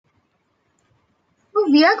So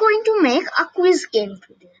we are going to make a quiz game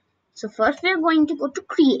today. So first we are going to go to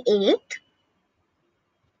create.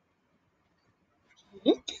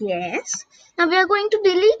 Yes. Now we are going to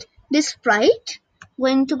delete this sprite.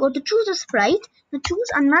 Going to go to choose a sprite. Now choose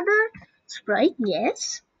another sprite.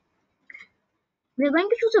 Yes. We are going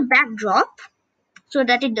to choose a backdrop so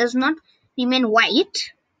that it does not remain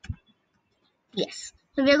white. Yes.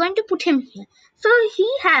 So we are going to put him here. So he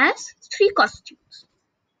has 3 costumes.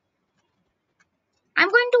 I'm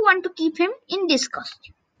going to want to keep him in this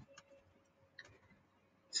costume.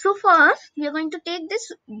 So first, we are going to take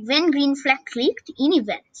this when green flag clicked in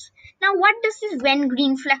events. Now, what does this when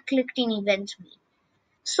green flag clicked in events mean?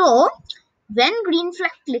 So, when green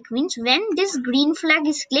flag click means when this green flag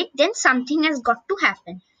is clicked, then something has got to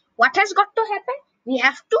happen. What has got to happen? We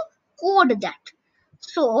have to code that.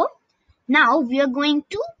 So, now we are going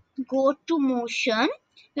to go to motion.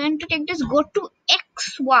 We're going to take this go to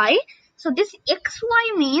XY. So this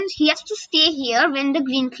XY means he has to stay here when the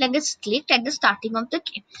green flag is clicked at the starting of the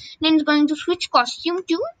game. Then it's going to switch costume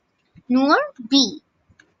to Noor B,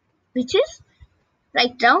 which is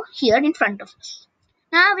right now here in front of us.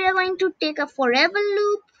 Now we are going to take a forever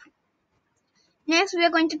loop. Next we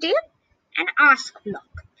are going to take an ask block.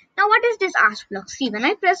 Now what is this ask block? See, when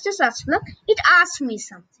I press this ask block, it asks me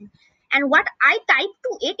something. And what I type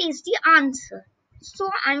to it is the answer. So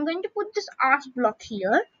I'm going to put this ask block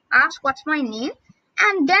here. Ask what's my name.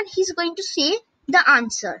 And then he's going to say the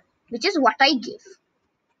answer, which is what I give.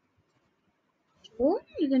 So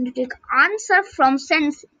you're going to take answer from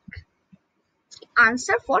sensing.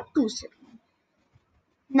 Answer for 2 seconds.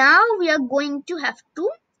 Now we are going to have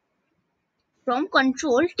to, from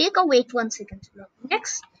control, take a wait 1 second block.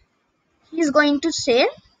 Next, he's going to say,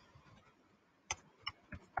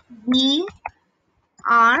 we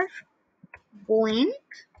are going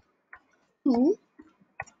to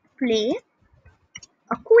play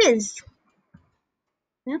a quiz.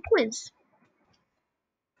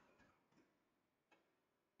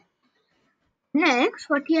 Next,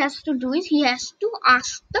 what he has to do is he has to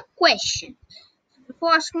ask the question.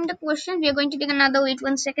 Before asking the question, we are going to take another wait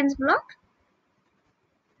 1 second block.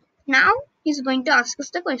 Now, he's going to ask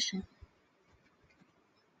us the question.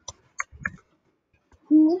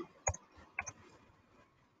 Who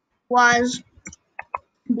was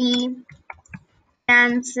the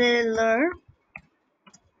Chancellor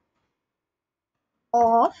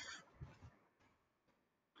of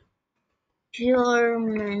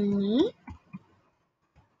Germany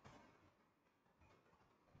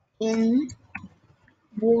in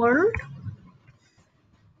World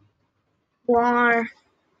War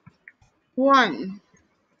I?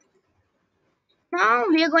 Now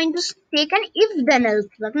we are going to take an if then else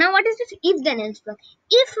block. Now what is this if then else block?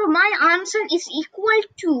 If my answer is equal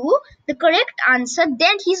to the correct answer,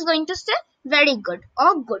 then he's going to say very good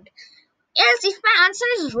or good. Else if my answer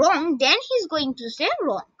is wrong, then he's going to say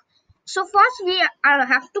wrong. So first we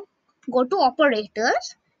have to go to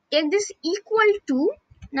operators, take this equal to.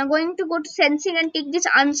 Now going to go to sensing and take this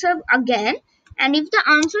answer again. And if the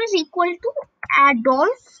answer is equal to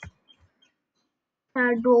Adolf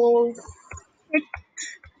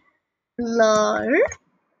Hitler,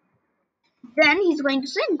 then he's going to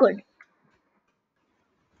say good.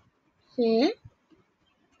 Say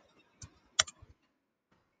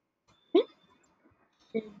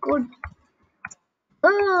good.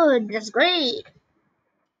 Good, that's great.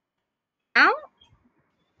 Now,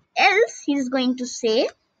 else he's going to say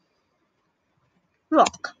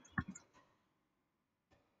rock.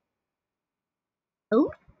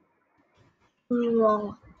 Oh,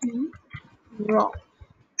 rock. Rock.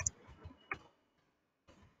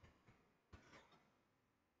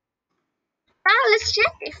 Now let's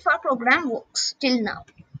check if our program works till now.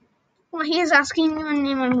 Oh, he is asking me my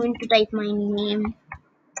name. I'm going to type my name.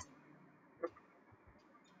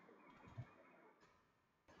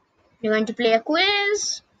 We're going to play a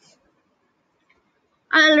quiz.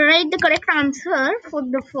 I'll write the correct answer for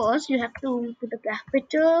the first. You have to put a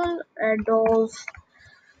capital Adolf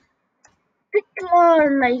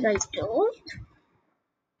Hitler, like I told.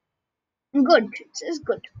 Good. It says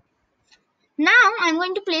good. Now I'm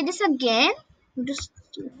going to play this again. Just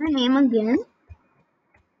choose my name again.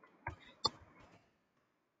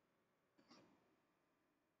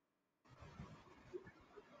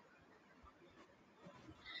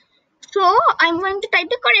 So I'm going to type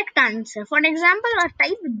the correct answer. For example, I'll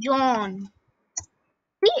type John.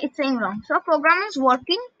 See, it's saying wrong. So our program is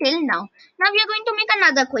working till now. Now we are going to make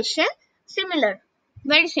another question. Similar.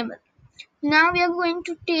 Very similar. Now we are going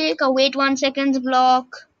to take a wait 1 second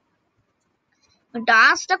block. To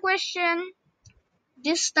ask the question.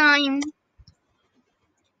 This time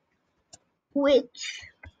which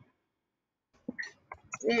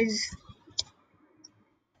is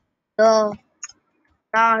the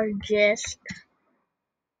largest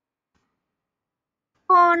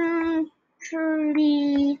country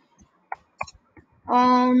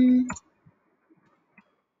on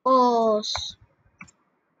Earth?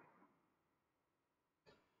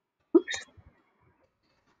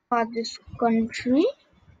 Largest country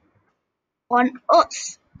on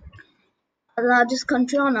Earth. The largest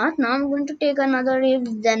country on Earth. Now I'm going to take another if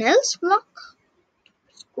then else block.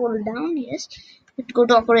 Scroll down, yes. Let's go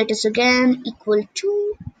to operators again. Equal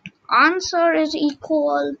to. Answer is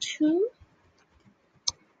equal to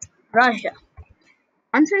Russia.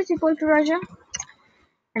 Answer is equal to Russia.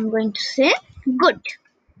 I'm going to say good.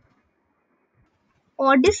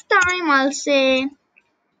 Or this time I'll say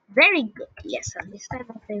very good. Yes, and this time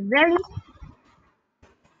I'll say very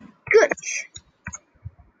good.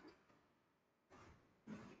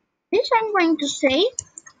 This I'm going to say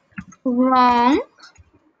wrong.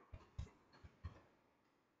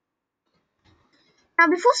 Now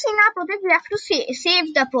before seeing our project, we have to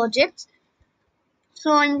save the project.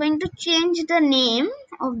 So I'm going to change the name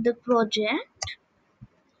of the project.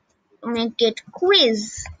 Make it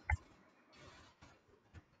quiz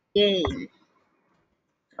game.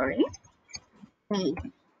 Sorry.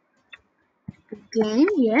 Game,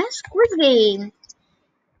 yes, quiz game.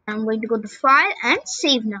 I'm going to go to file and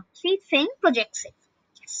save now. See, it's saying project save.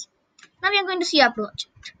 Yes. Now we are going to see our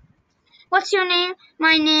project. What's your name?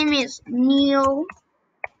 My name is Neo.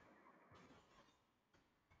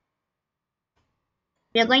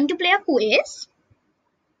 We are going to play a quiz.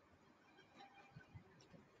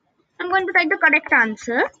 I'm going to type the correct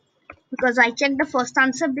answer because I checked the first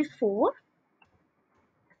answer before.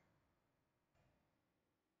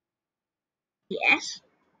 Yes.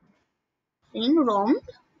 Saying wrong.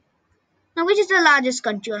 Now, which is the largest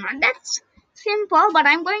country on Earth? That's simple, but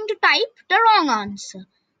I'm going to type the wrong answer.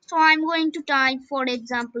 So I'm going to type, for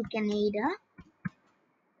example, Canada.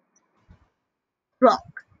 Wrong.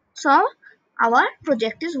 So our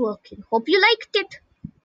project is working. Hope you liked it.